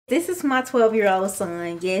This is my 12-year-old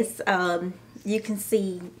son. Yes, you can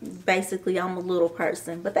see basically I'm a little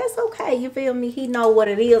person, but that's okay. You feel me? He know what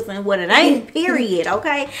it is and what it ain't, period.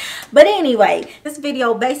 Okay. But anyway, this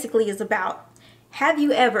video basically is about, have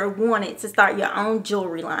you ever wanted to start your own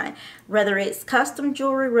jewelry line? Whether it's custom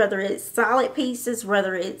jewelry, whether it's solid pieces,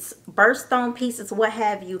 whether it's birthstone pieces, what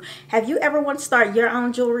have you. Have you ever wanted to start your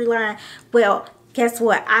own jewelry line? Well, guess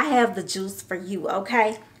what? I have the juice for you,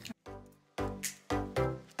 okay?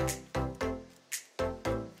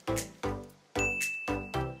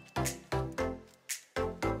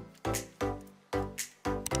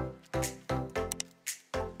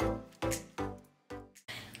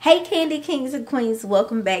 Hey candy kings and queens,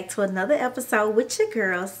 welcome back to another episode with your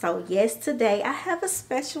girl. So yes, today I have a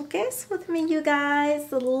special guest with me, you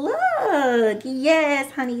guys. Look,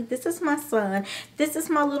 yes honey, this is my son, this is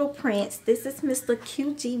my little prince, this is Mr.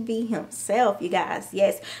 𝑄GB himself, you guys.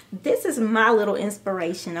 Yes, this is my little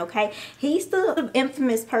inspiration, okay? He's the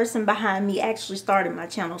infamous person behind me actually starting my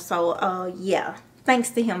channel. So yeah,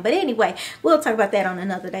 thanks to him. But anyway, we'll talk about that on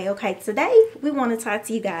another day. Okay, today we want to talk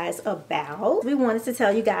to you guys about, we wanted to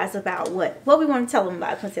tell you guys about what we want to tell them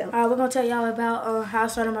about. We're gonna tell y'all about how I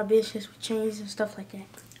started my business with chains and stuff like that.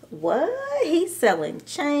 What? He's selling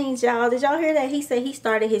chains, y'all. Did y'all hear that? He said he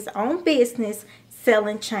started his own business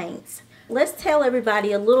selling chains. Let's tell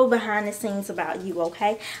everybody a little behind the scenes about you,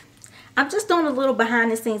 okay? I'm just doing a little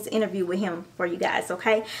behind the scenes interview with him for you guys,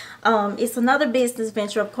 okay? It's another business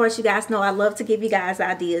venture. Of course, you guys know I love to give you guys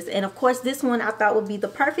ideas. And of course, this one I thought would be the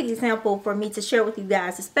perfect example for me to share with you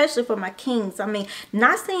guys, especially for my kings. I mean,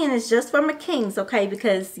 not saying it's just for my kings, okay?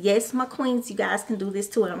 Because yes, my queens, you guys can do this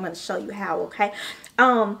too. And I'm going to show you how, okay?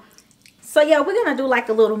 So yeah, we're going to do like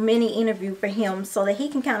a little mini interview for him so that he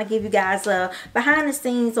can kind of give you guys a behind the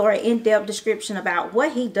scenes or an in-depth description about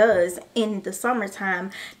what he does in the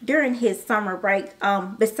summertime during his summer break,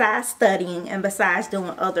 besides studying and besides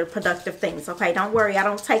doing other productive things. Okay, don't worry, I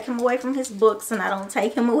don't take him away from his books and I don't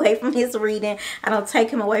take him away from his reading. I don't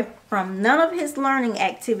take him away from none of his learning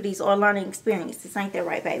activities or learning experiences. Ain't that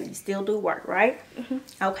right, baby? You still do work, right?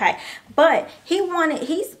 Okay, but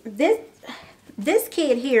this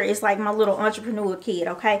kid here is like my little entrepreneur kid,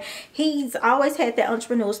 okay? He's always had that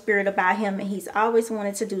entrepreneurial spirit about him, and he's always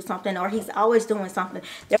wanted to do something, or he's always doing something.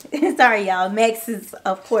 Sorry, y'all. Max is,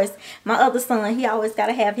 of course, my other son. He always got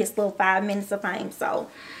to have his little 5 minutes of fame. So,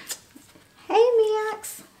 hey,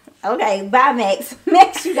 Max. Okay, bye, Max.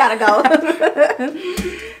 Max, you got to go.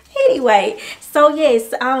 Anyway, so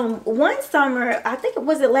yes, one summer, I think,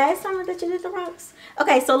 was it last summer that you did the rocks?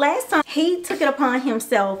 Okay, so last time he took it upon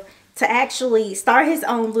himself to actually start his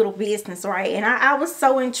own little business, right? And I was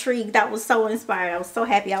so intrigued. I was so inspired. I was so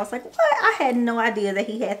happy. I was like, what? I had no idea that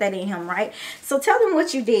he had that in him, right? So tell them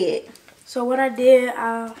what you did. So what I did,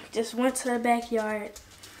 I just went to the backyard.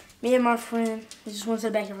 Me and my friend, we just went to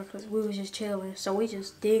the backyard because we was just chilling. So we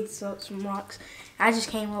just digged up some rocks. I just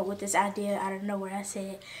came up with this idea out of nowhere. I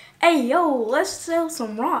said, hey, yo, let's sell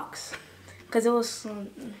some rocks. Because it was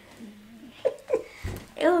some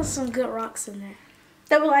good rocks in there.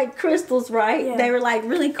 They were like crystals, right? Yeah. They were like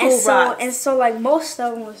really cool rocks. And so like most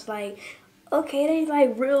of them was like, okay, they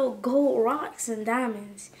like real gold rocks and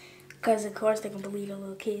diamonds. Because of course they can believe the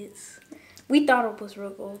little kids. We thought it was real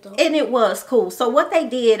gold though. And it was cool. So what they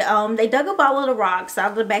did, they dug up all of the rocks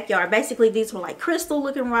out of the backyard. Basically these were like crystal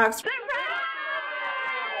looking rocks.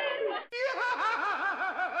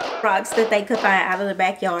 Rocks that they could find out of the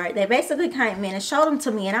backyard. They basically came in and showed them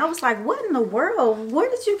to me, and I was like, what in the world? Where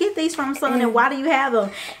did you get these from, son? And why do you have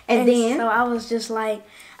them? And then so I was just like,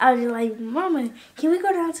 Mama, can we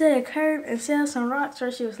go down to the curb and sell some rocks?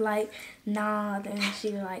 Or she was like, nah. Then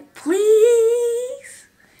she was like, please.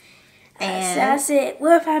 And I said,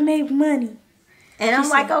 what if I make money? And I'm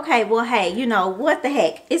like, okay, well, hey, you know, what the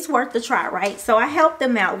heck? It's worth the try, right? So I helped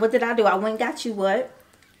them out. What did I do? I went and got you what?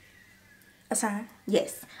 A sign.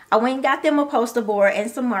 Yes. I went and got them a poster board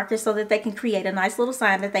and some markers so that they can create a nice little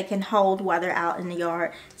sign that they can hold while they're out in the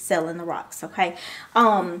yard selling the rocks, okay?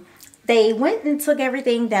 They went and took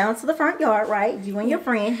everything down to the front yard, right? You and your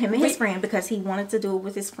friend, him and his friend, because he wanted to do it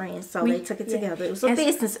with his friends. So they took it together. It was a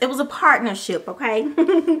business. It was a partnership, okay?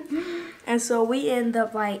 And so we end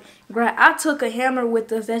up like, I took a hammer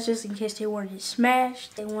with us. That's just in case they wanted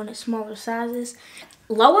smashed. They wanted smaller sizes.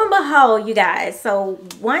 Lo and behold, you guys, so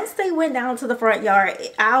once they went down to the front yard,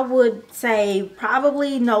 I would say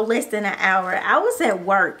probably no less than an hour. I was at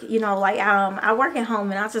work, you know, like I work at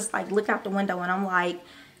home, and I just like look out the window and I'm like,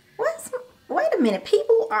 wait a minute,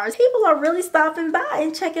 people are really stopping by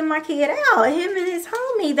and checking my kid out. Him and his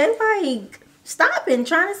homie, they like stopping,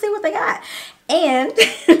 trying to see what they got. And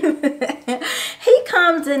he comes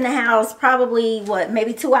comes in the house probably, what,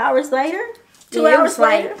 maybe 2 hours later? 2 Yeah, hours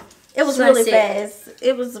later? It was really sunset. fast.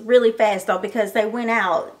 It was really fast, though, because they went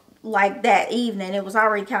out like that evening. It was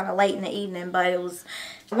already kind of late in the evening, but it was,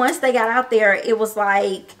 once they got out there, it was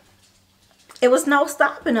like, it was no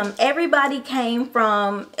stopping them. Everybody came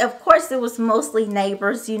from, of course, it was mostly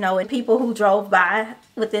neighbors, you know, and people who drove by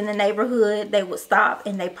within the neighborhood. They would stop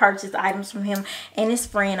and they purchased items from him and his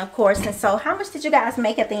friend, of course. And so how much did you guys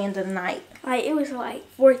make at the end of the night? Like, it was like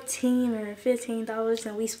 $14 or $15,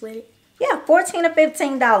 and we split it. Yeah, $14 or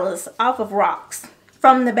 $15 off of rocks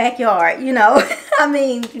from the backyard, you know. I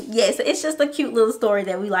mean, yes, it's just a cute little story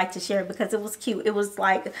that we like to share because it was cute. It was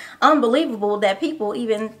like unbelievable that people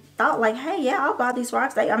even thought like, hey, yeah, I'll buy these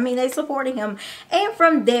rocks. They supported him. And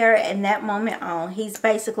from there, and that moment on, he's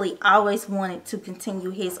basically always wanted to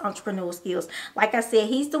continue his entrepreneurial skills. Like I said,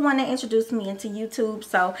 he's the one that introduced me into YouTube.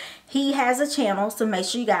 So he has a channel. So make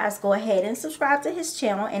sure you guys go ahead and subscribe to his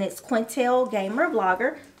channel. And it's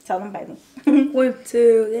𝒸𝓂𝓂𝒃𝓃𝓾𝓃𝓾𝓃𝓃. Tell them, baby.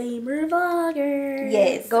 𝒸𝓂𝓂𝓃𝓃𝓃𝓃.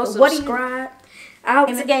 Yes. Go subscribe.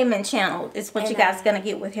 It's a gaming channel. It's what you guys gonna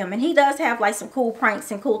get with him. And he does have like some cool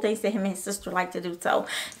pranks and cool things that him and his sister like to do. So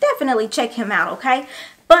definitely check him out, okay?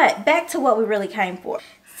 But back to what we really came for.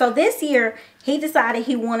 So this year, he decided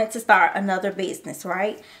he wanted to start another business,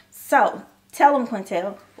 right? So tell him,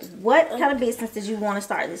 Quintel, what kind of business did you want to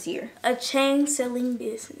start this year? A chain selling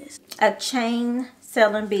business. A chain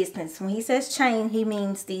selling business. When he says chain, he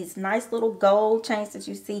means these nice little gold chains that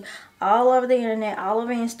you see all over the internet, all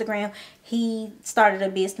over Instagram. He started a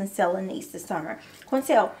business selling these this summer.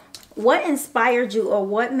 Quintel, what inspired you or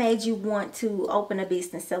what made you want to open a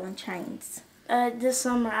business selling chains? This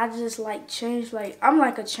summer, I just like changed. Like, I'm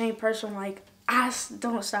like a chain person. Like, I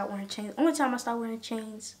don't stop wearing chains. Only time I stop wearing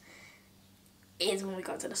chains is when we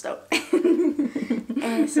go to the store.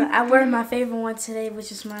 And so I wear my favorite one today,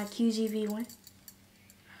 which is my QGV one.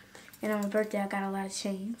 And on my birthday, I got a lot of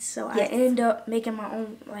chains. So I ended up making my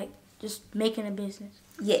own, like, just making a business.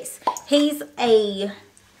 Yes. He's a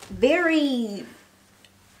very,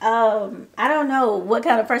 I don't know what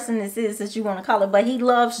kind of person this is that you want to call it, but he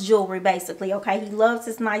loves jewelry, basically, okay? He loves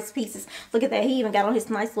his nice pieces. Look at that. He even got on his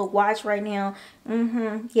nice little watch right now.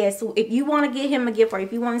 Yeah, so if you want to get him a gift or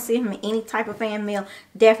if you want to send him any type of fan mail,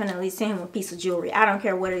 definitely send him a piece of jewelry. I don't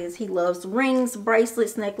care what it is. He loves rings,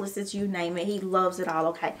 bracelets, necklaces, you name it. He loves it all,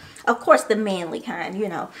 okay? Of course, the manly kind, you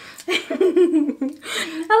know.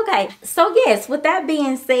 Okay, so yes, with that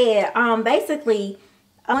being said, basically,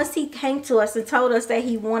 once he came to us and told us that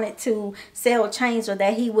he wanted to sell chains or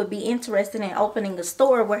that he would be interested in opening a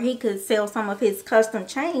store where he could sell some of his custom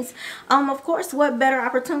chains, of course, what better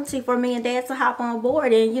opportunity for me and Dad to hop on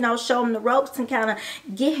board and, you know, show him the ropes and kind of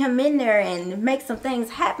get him in there and make some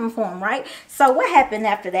things happen for him, right? So what happened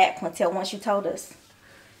after that, Quintel, once you told us?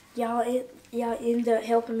 Y'all ended up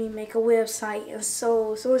helping me make a website. And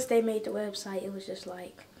so as soon as they made the website, it was just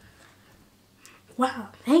like, wow,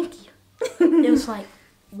 thank you. It was like,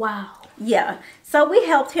 wow. Yeah, so we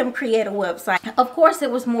helped him create a website. Of course,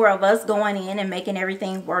 it was more of us going in and making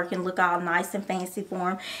everything work and look all nice and fancy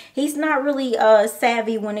for him. He's not really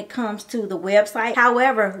savvy when it comes to the website.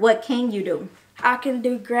 However, what can you do? I can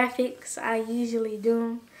do graphics. I usually do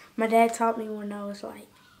them. My dad taught me when I was like,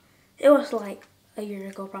 it was like a year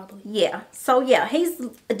ago probably. Yeah, so yeah, he's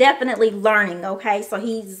definitely learning, okay? So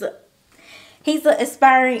he's an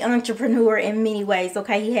aspiring entrepreneur in many ways,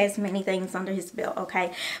 okay? He has many things under his belt,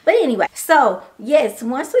 okay? But anyway, so yes,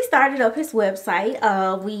 once we started up his website,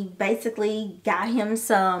 we basically got him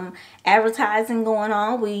some advertising going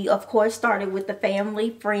on. We, of course, started with the family,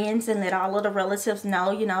 friends, and let all of the relatives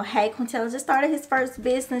know, you know, hey, Quintel just started his first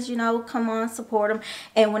business, you know, come on, support him.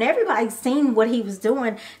 And when everybody seen what he was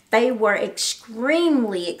doing, they were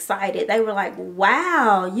extremely excited. They were like,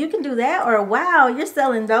 wow, you can do that? Or wow, you're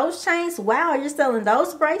selling those chains? Wow, you're selling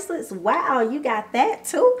those bracelets? Wow, you got that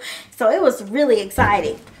too? So it was really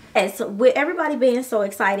exciting. And so with everybody being so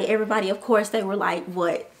excited, everybody, of course, they were like,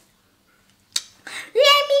 what?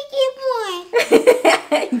 Let me get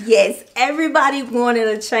one. Yes, everybody wanted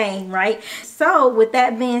a chain, right? So with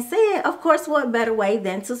that being said, of course, what better way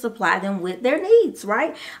than to supply them with their needs,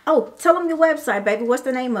 right? Oh, tell them your website, baby. What's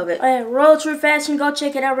the name of it? Royal True Fashion. Go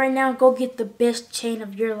check it out right now. Go get the best chain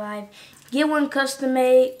of your life. Get one custom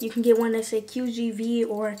made. You can get one that say QGV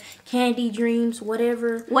or Candy Dreams,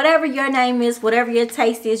 whatever. Whatever your name is, whatever your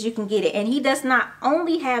taste is, you can get it. And he does not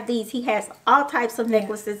only have these, he has all types of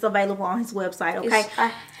necklaces available on his website, okay?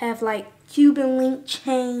 I have like Cuban link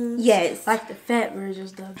chains. Yes. Like the fat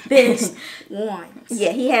versions, the best ones.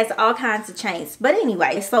 Yeah, he has all kinds of chains. But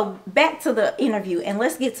anyway, so back to the interview and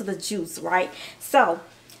let's get to the juice, right? So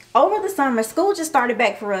over the summer, school just started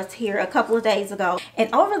back for us here a couple of days ago.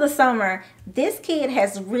 And over the summer, this kid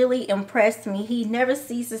has really impressed me. He never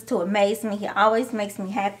ceases to amaze me. He always makes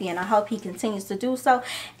me happy, and I hope he continues to do so.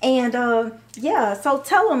 And yeah, so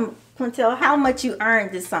tell him, Quintel, how much you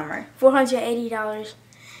earned this summer. $480.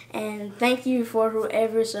 And thank you for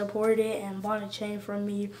whoever supported and bought a chain from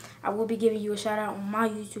me. I will be giving you a shout out on my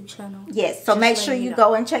YouTube channel. Yes, so make sure you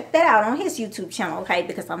go and check that out on his YouTube channel, okay?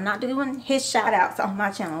 Because I'm not doing his shout outs on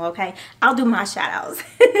my channel, okay? I'll do my shout outs.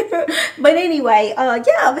 But anyway,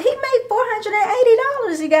 yeah, he made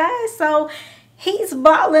 $480, you guys. So he's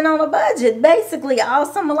balling on a budget, basically all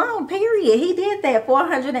summer long, period. He did that,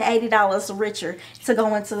 $480 richer to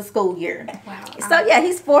go into the school year. Wow. So yeah,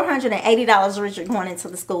 he's $480 richer going into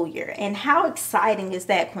the school year. And how exciting is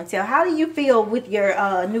that, Quintel? How do you feel with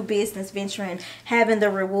your new business venture and having the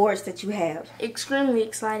rewards that you have? Extremely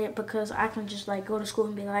excited because I can just like go to school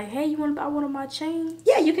and be like, hey, you want to buy one of my chains?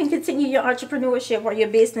 Yeah, you can continue your entrepreneurship or your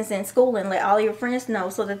business in school and let all your friends know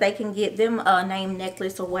so that they can get them a name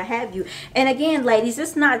necklace or what have you. And again, ladies,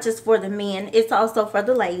 it's not just for the men, it's also for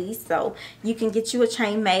the ladies. So you can get you a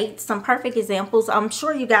chain made. Some perfect examples. I'm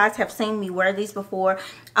sure you guys have seen me wear these before,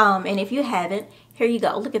 and if you haven't, here you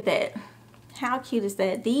go. Look at that. How cute is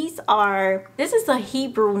that? This is a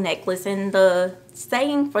Hebrew necklace, and the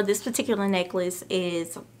saying for this particular necklace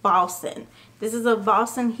is Boston. This is a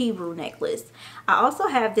Boston Hebrew necklace. I also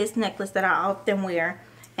have this necklace that I often wear,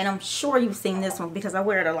 and I'm sure you've seen this one because I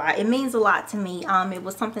wear it a lot. It means a lot to me. It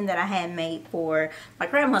was something that I had made for my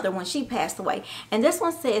grandmother when she passed away. And this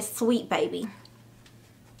one says, "Sweet Baby."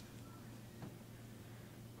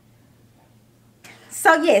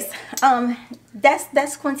 So yes,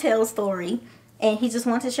 that's Quintel's story. And he just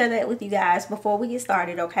wanted to share that with you guys before we get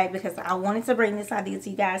started, okay? Because I wanted to bring this idea to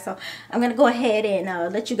you guys. So I'm going to go ahead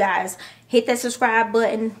and let you guys hit that subscribe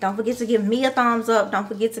button. Don't forget to give me a thumbs up. Don't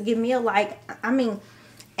forget to give me a like.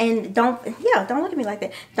 And don't look at me like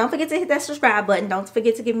that. Don't forget to hit that subscribe button. Don't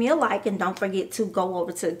forget to give me a like. And don't forget to go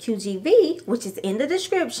over to QGV, which is in the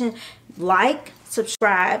description. Like,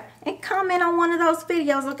 subscribe, and comment on one of those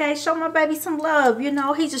videos, okay? Show my baby some love. You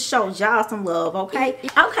know, he just showed y'all some love, okay?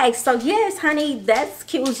 Okay, so yes, honey, that's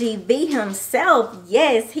QGV himself.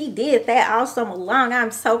 Yes, he did that all summer long.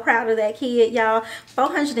 I'm so proud of that kid, y'all.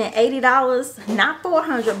 $480, not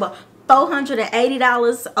 $400, but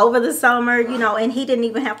 $480 over the summer, you know, and he didn't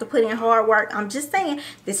even have to put in hard work. I'm just saying,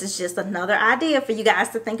 this is just another idea for you guys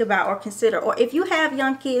to think about or consider. Or if you have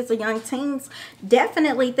young kids or young teens,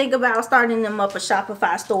 definitely think about starting them up a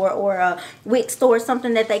Shopify store or a Wix store,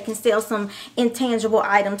 something that they can sell some intangible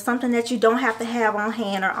items, something that you don't have to have on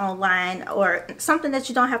hand or online, or something that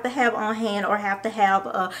you don't have to have on hand or have to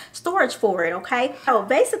have storage for it, okay? So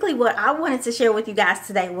basically what I wanted to share with you guys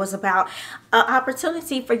today was about an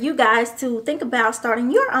opportunity for you guys to think about starting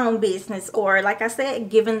your own business, or like I said,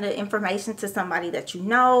 giving the information to somebody that you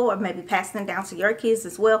know, or maybe passing it down to your kids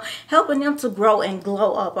as well, helping them to grow and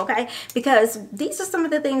glow up, okay? Because these are some of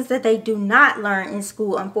the things that they do not learn in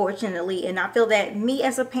school, unfortunately. And I feel that me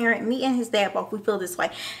as a parent, me and his dad both, we feel this way.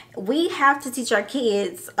 We have to teach our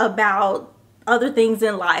kids about other things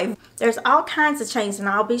in life. There's all kinds of changes, and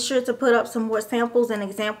I'll be sure to put up some more samples and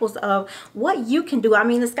examples of what you can do. I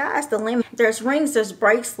mean, the sky's the limit. There's rings, there's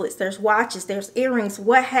bracelets, there's watches, there's earrings,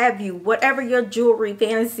 what have you. Whatever your jewelry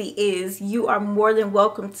fantasy is, you are more than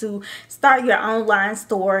welcome to start your online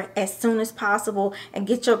store as soon as possible and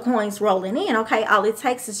get your coins rolling in, okay? All it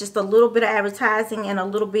takes is just a little bit of advertising and a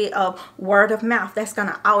little bit of word of mouth. That's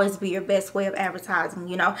gonna always be your best way of advertising,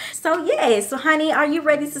 you know? So yeah, so honey, are you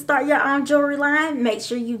ready to start your own jewelry line? Make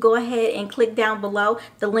sure you go ahead and click down below.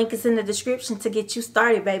 The link is in the description to get you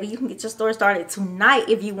started, baby. You can get your store started tonight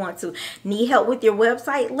if you want to. Need help with your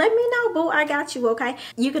website? Let me know, boo. I got you, okay?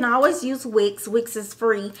 You can always use Wix. Wix is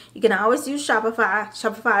free. You can always use Shopify.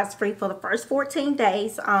 Shopify is free for the first 14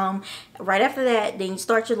 days. Right after that, then you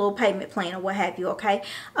start your little payment plan or what have you, okay?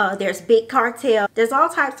 There's Big Cartel. There's all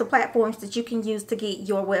types of platforms that you can use to get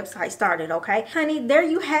your website started, okay? Honey, there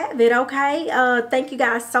you have it, okay? Thank you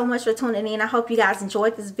guys so much for tuning in. I hope you guys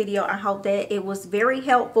enjoyed this video. I hope that it was very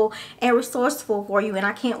helpful and resourceful for you, and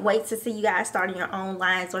I can't wait to see you guys starting your own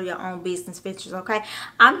lines or your own business ventures, okay?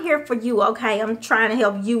 I'm here for you, okay? I'm trying to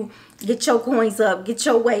help you get your coins up, get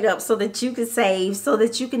your weight up so that you can save, so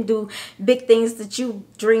that you can do big things that you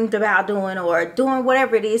dreamed about doing, or doing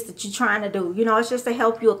whatever it is that you're trying to do. You know, it's just to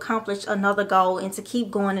help you accomplish another goal and to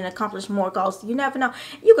keep going and accomplish more goals. You never know.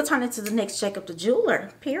 You could turn into the next Jacob the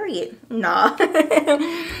jeweler, period. No.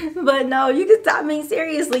 But no, you can, I mean,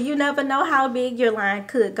 seriously, you never know how big your line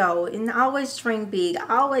could go. And always dream big.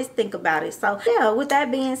 Always think about it. So yeah, with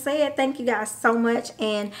that being said, thank you guys so much.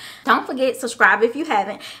 And don't forget, subscribe if you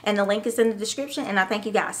haven't. And the link is in the description. And I thank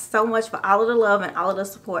you guys so much for all of the love and all of the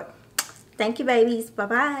support. Thank you, babies.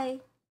 Bye-bye.